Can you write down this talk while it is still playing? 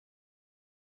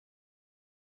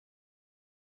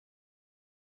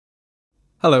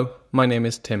Hello, my name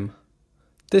is Tim.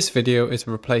 This video is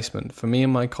a replacement for me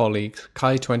and my colleague's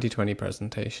CHI 2020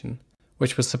 presentation,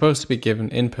 which was supposed to be given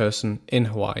in person in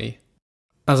Hawaii.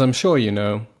 As I'm sure you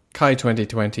know, CHI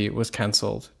 2020 was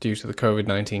cancelled due to the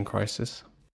COVID-19 crisis.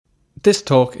 This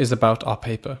talk is about our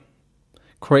paper,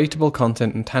 CreaTable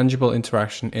Content and Tangible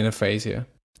Interaction in Aphasia,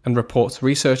 and reports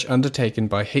research undertaken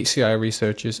by HCI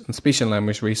researchers and speech and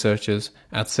language researchers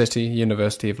at City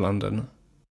University of London.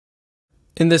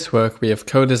 In this work, we have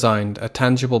co-designed a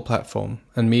tangible platform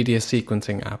and media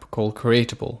sequencing app called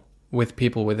CreaTable with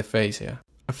people with aphasia.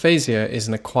 Aphasia is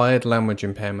an acquired language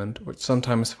impairment which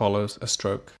sometimes follows a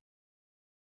stroke.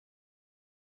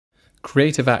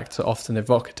 Creative acts are often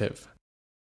evocative.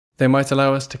 They might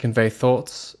allow us to convey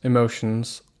thoughts,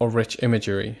 emotions, or rich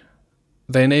imagery.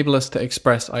 They enable us to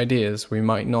express ideas we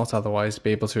might not otherwise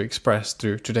be able to express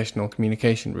through traditional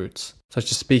communication routes,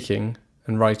 such as speaking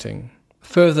and writing.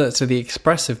 Further to the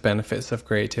expressive benefits of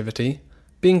creativity,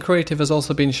 being creative has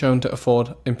also been shown to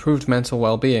afford improved mental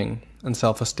well-being and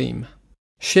self-esteem.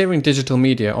 Sharing digital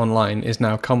media online is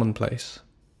now commonplace.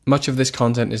 Much of this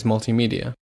content is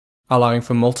multimedia, allowing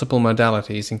for multiple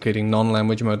modalities including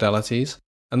non-language modalities,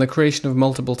 and the creation of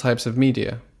multiple types of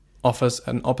media offers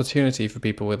an opportunity for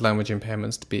people with language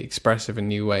impairments to be expressive in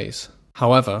new ways.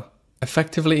 However,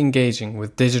 effectively engaging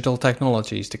with digital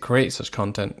technologies to create such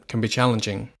content can be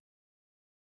challenging.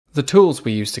 The tools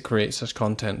we use to create such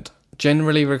content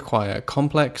generally require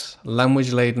complex,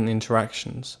 language-laden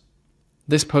interactions.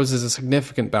 This poses a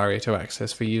significant barrier to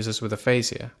access for users with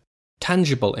aphasia.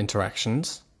 Tangible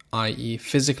interactions, i.e.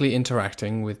 physically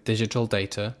interacting with digital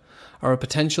data, are a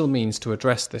potential means to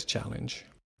address this challenge.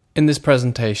 In this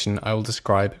presentation, I will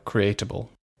describe CreaTable,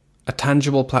 a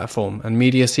tangible platform and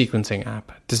media sequencing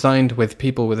app designed with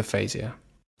people with aphasia.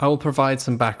 I will provide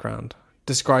some background,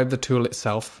 describe the tool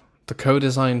itself, the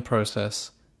co-design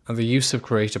process, and the use of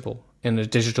CreaTable in a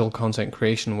digital content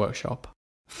creation workshop.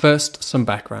 First, some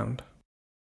background.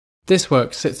 This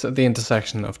work sits at the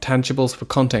intersection of tangibles for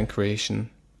content creation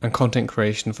and content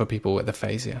creation for people with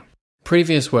aphasia.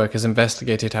 Previous work has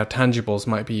investigated how tangibles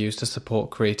might be used to support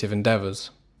creative endeavours.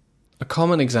 A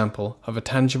common example of a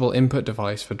tangible input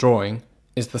device for drawing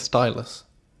is the stylus.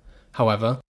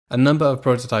 However, a number of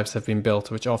prototypes have been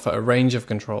built which offer a range of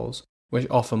controls which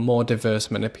offer more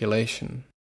diverse manipulation.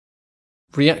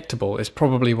 Reactable is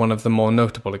probably one of the more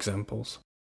notable examples.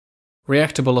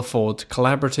 Reactable affords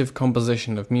collaborative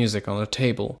composition of music on a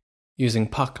table using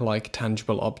puck-like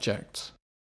tangible objects.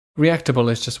 Reactable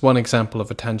is just one example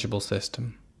of a tangible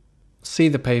system. See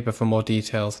the paper for more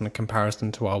details and a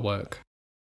comparison to our work.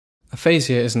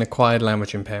 Aphasia is an acquired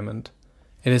language impairment.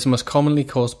 It is most commonly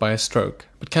caused by a stroke,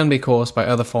 but can be caused by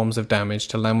other forms of damage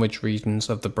to language regions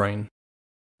of the brain.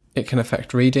 It can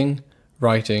affect reading,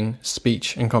 writing,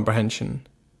 speech, and comprehension.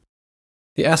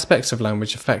 The aspects of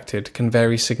language affected can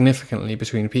vary significantly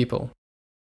between people.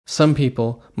 Some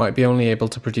people might be only able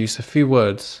to produce a few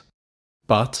words,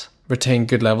 but retain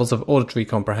good levels of auditory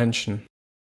comprehension.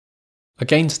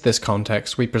 Against this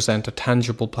context, we present a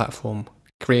tangible platform,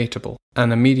 CreaTable,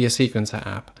 and a media sequencer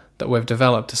app that we've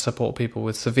developed to support people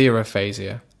with severe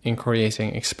aphasia in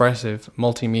creating expressive,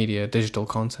 multimedia digital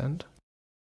content.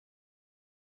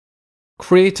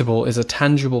 CreaTable is a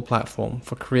tangible platform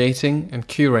for creating and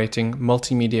curating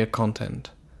multimedia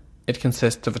content. It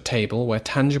consists of a table where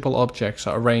tangible objects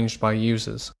are arranged by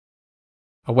users.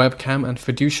 A webcam and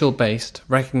fiducial-based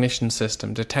recognition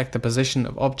system detect the position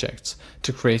of objects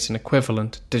to create an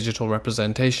equivalent digital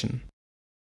representation.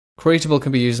 CreaTable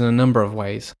can be used in a number of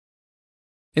ways.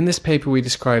 In this paper we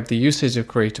describe the usage of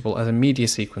CreaTable as a media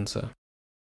sequencer.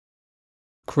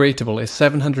 CreaTable is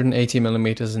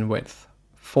 780mm in width,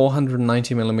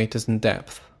 490mm in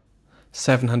depth,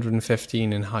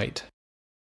 715 in height.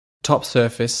 Top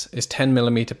surface is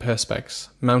 10mm perspex,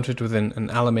 mounted within an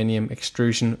aluminium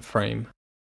extrusion frame.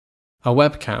 A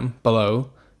webcam, below,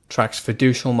 tracks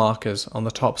fiducial markers on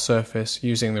the top surface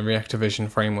using the Reactivision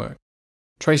framework.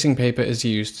 Tracing paper is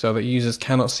used so that users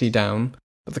cannot see down,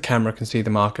 but the camera can see the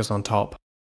markers on top.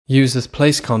 Users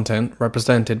place content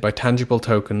represented by tangible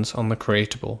tokens on the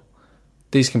CreaTable.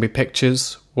 These can be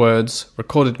pictures, words,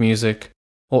 recorded music,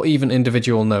 or even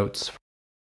individual notes.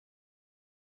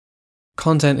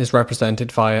 Content is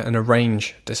represented via an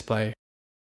arrange display.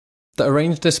 The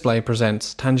arrange display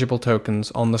presents tangible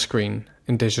tokens on the screen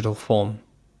in digital form.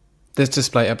 This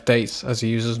display updates as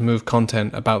users move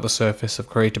content about the surface of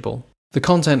CreaTable. The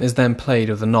content is then played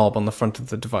with a knob on the front of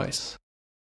the device.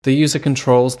 The user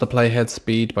controls the playhead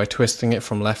speed by twisting it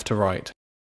from left to right.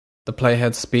 The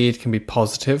playhead speed can be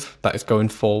positive, that is going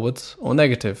forwards, or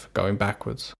negative, going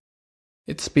backwards.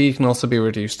 Its speed can also be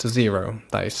reduced to 0,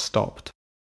 that is stopped.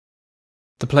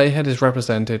 The playhead is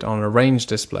represented on a range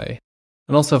display,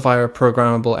 and also via a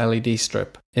programmable LED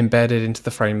strip embedded into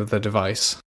the frame of the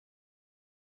device.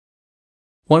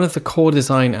 One of the core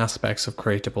design aspects of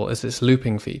CreaTable is its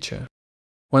looping feature.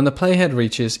 When the playhead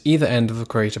reaches either end of the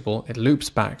CreaTable, it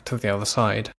loops back to the other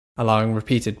side, allowing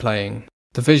repeated playing.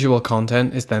 The visual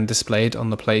content is then displayed on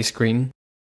the play screen,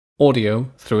 audio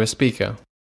through a speaker.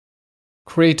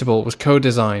 CreaTable was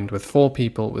co-designed with 4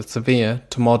 people with severe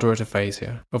to moderate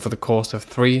aphasia over the course of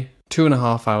 3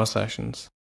 2.5-hour sessions.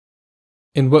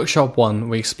 In Workshop 1,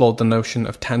 we explored the notion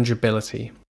of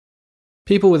tangibility.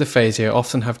 People with aphasia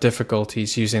often have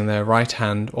difficulties using their right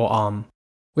hand or arm.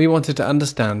 We wanted to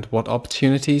understand what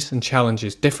opportunities and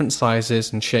challenges different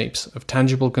sizes and shapes of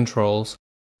tangible controls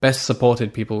best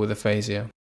supported people with aphasia.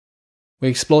 We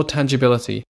explored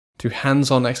tangibility through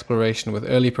hands-on exploration with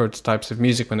early prototypes of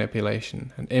music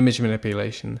manipulation and image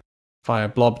manipulation via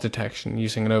blob detection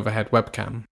using an overhead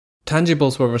webcam.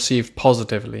 Tangibles were received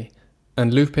positively,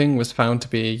 and looping was found to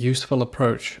be a useful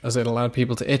approach as it allowed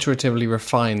people to iteratively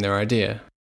refine their idea.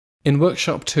 In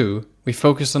Workshop 2, we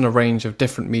focused on a range of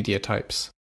different media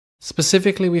types.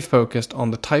 Specifically, we focused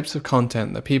on the types of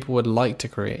content that people would like to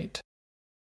create.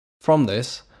 From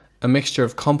this, a mixture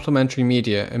of complementary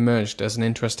media emerged as an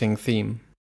interesting theme.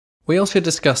 We also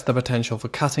discussed the potential for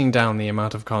cutting down the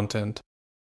amount of content.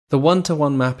 The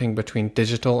one-to-one mapping between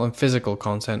digital and physical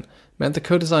content meant the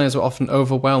co-designers were often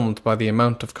overwhelmed by the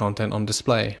amount of content on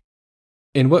display.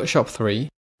 In Workshop 3,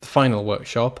 the final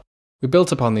workshop, we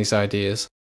built upon these ideas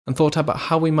and thought about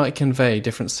how we might convey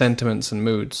different sentiments and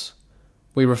moods.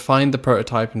 We refined the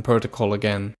prototype and protocol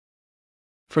again.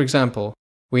 For example,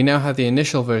 we now had the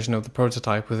initial version of the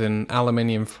prototype within an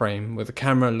aluminium frame with the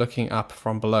camera looking up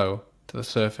from below to the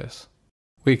surface.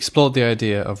 We explored the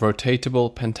idea of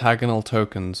rotatable pentagonal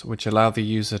tokens which allow the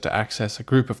user to access a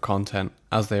group of content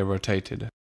as they are rotated.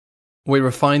 We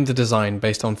refined the design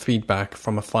based on feedback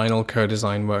from a final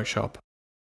co-design workshop.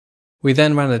 We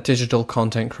then ran a digital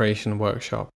content creation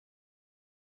workshop.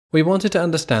 We wanted to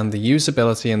understand the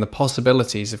usability and the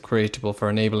possibilities of CreaTable for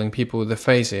enabling people with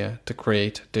aphasia to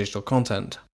create digital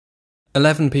content.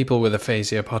 11 people with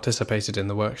aphasia participated in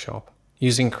the workshop,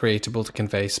 using CreaTable to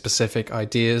convey specific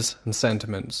ideas and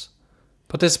sentiments.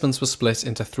 Participants were split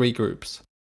into 3 groups.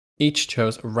 Each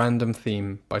chose a random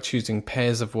theme by choosing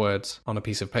pairs of words on a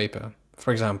piece of paper,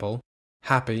 for example,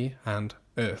 happy and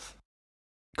earth.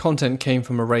 Content came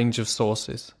from a range of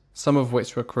sources, some of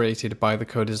which were created by the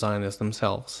co-designers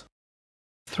themselves.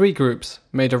 3 groups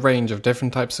made a range of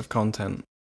different types of content.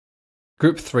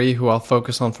 Group 3, who I'll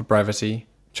focus on for brevity,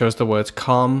 chose the words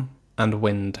calm and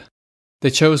wind. They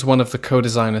chose one of the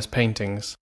co-designer's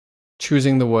paintings,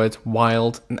 choosing the words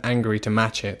wild and angry to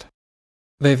match it.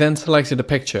 They then selected a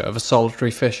picture of a solitary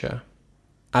fisher,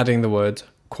 adding the words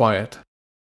quiet.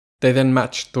 They then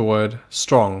matched the word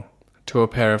strong to a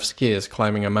pair of skiers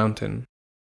climbing a mountain.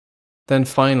 Then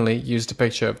finally used a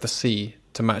picture of the sea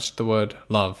to match the word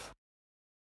love.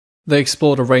 They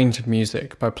explored a range of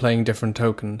music by playing different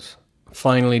tokens,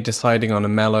 finally deciding on a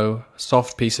mellow,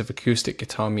 soft piece of acoustic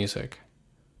guitar music.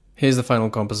 Here's the final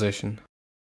composition.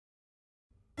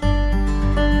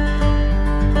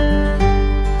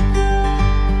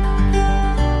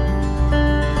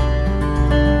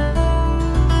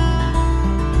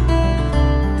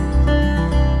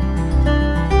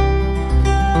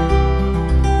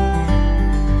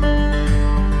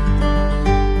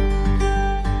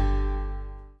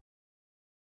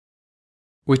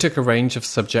 We took a range of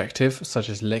subjective, such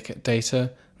as lick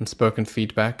data and spoken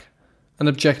feedback, and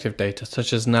objective data,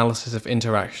 such as analysis of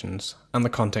interactions and the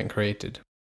content created.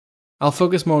 I'll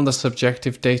focus more on the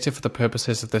subjective data for the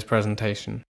purposes of this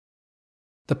presentation.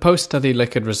 The post-study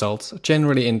Likert results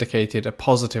generally indicated a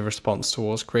positive response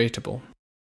towards CreaTable.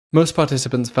 Most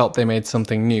participants felt they made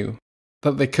something new,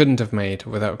 that they couldn't have made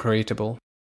without CreaTable.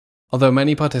 Although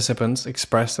many participants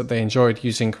expressed that they enjoyed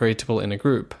using CreaTable in a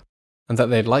group, and that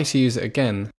they'd like to use it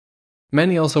again,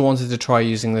 many also wanted to try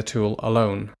using the tool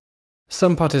alone.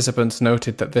 Some participants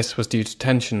noted that this was due to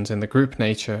tensions in the group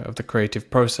nature of the creative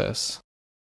process.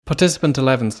 Participant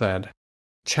 11 said,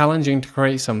 "Challenging to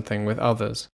create something with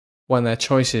others when their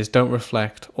choices don't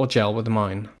reflect or gel with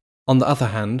mine." On the other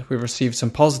hand, we received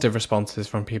some positive responses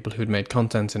from people who'd made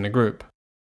content in a group.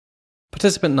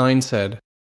 Participant 9 said,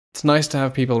 "It's nice to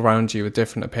have people around you with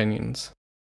different opinions."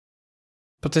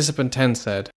 Participant 10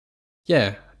 said,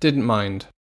 "Yeah, didn't mind.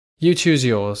 You choose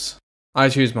yours. I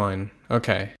choose mine.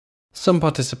 Okay." Some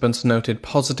participants noted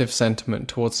positive sentiment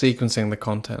towards sequencing the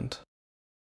content.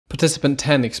 Participant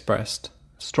 10 expressed,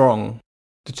 "Strong,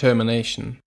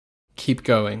 determination, keep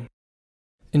going."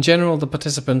 In general, the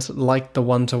participants liked the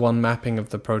one-to-one mapping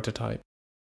of the prototype.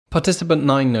 Participant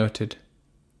 9 noted,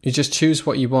 "You just choose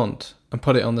what you want and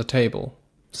put it on the table.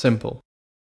 Simple."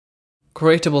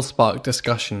 CreaTable sparked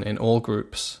discussion in all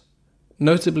groups.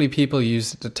 Notably, people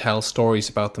used it to tell stories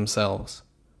about themselves,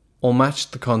 or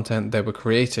matched the content they were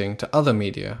creating to other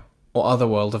media or other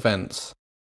world events.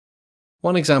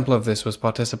 One example of this was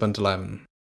participant 11.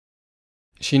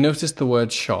 She noticed the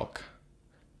word shock.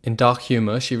 In dark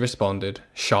humour, she responded,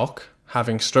 "Shock?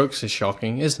 Having strokes is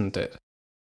shocking, isn't it?"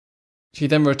 She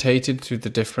then rotated through the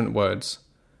different words.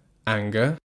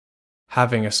 Anger.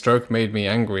 "Having a stroke made me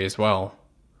angry as well."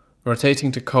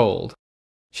 Rotating to cold,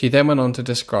 she then went on to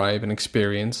describe an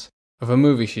experience of a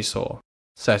movie she saw,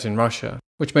 set in Russia,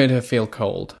 which made her feel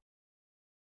cold.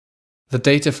 The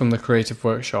data from the creative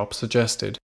workshop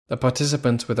suggested that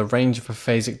participants with a range of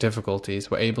aphasic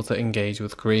difficulties were able to engage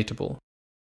with CreaTable,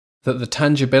 that the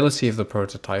tangibility of the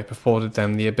prototype afforded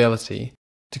them the ability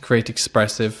to create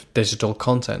expressive digital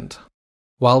content.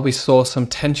 While we saw some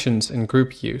tensions in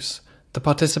group use, the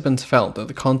participants felt that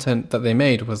the content that they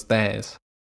made was theirs.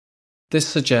 This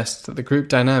suggests that the group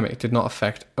dynamic did not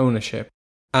affect ownership,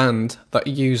 and that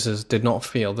users did not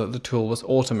feel that the tool was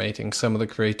automating some of the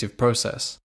creative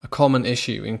process, a common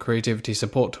issue in creativity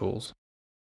support tools.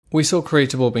 We saw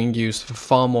CreaTable being used for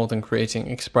far more than creating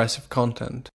expressive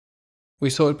content. We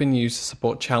saw it being used to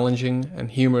support challenging and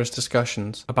humorous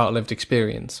discussions about lived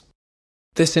experience.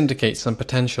 This indicates some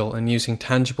potential in using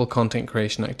tangible content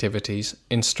creation activities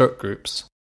in stroke groups.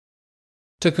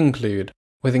 To conclude,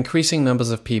 with increasing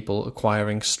numbers of people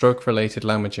acquiring stroke-related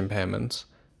language impairments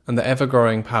and the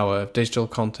ever-growing power of digital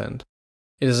content,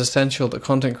 it is essential that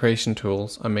content creation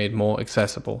tools are made more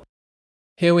accessible.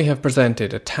 Here we have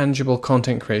presented a tangible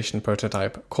content creation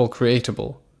prototype called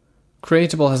CreaTable.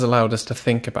 CreaTable has allowed us to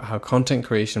think about how content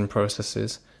creation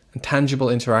processes and tangible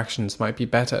interactions might be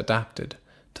better adapted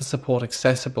to support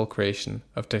accessible creation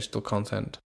of digital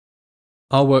content.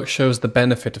 Our work shows the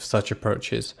benefit of such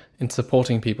approaches in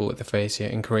supporting people with aphasia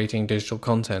in creating digital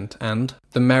content and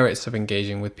the merits of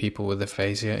engaging with people with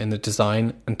aphasia in the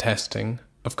design and testing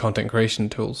of content creation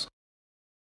tools.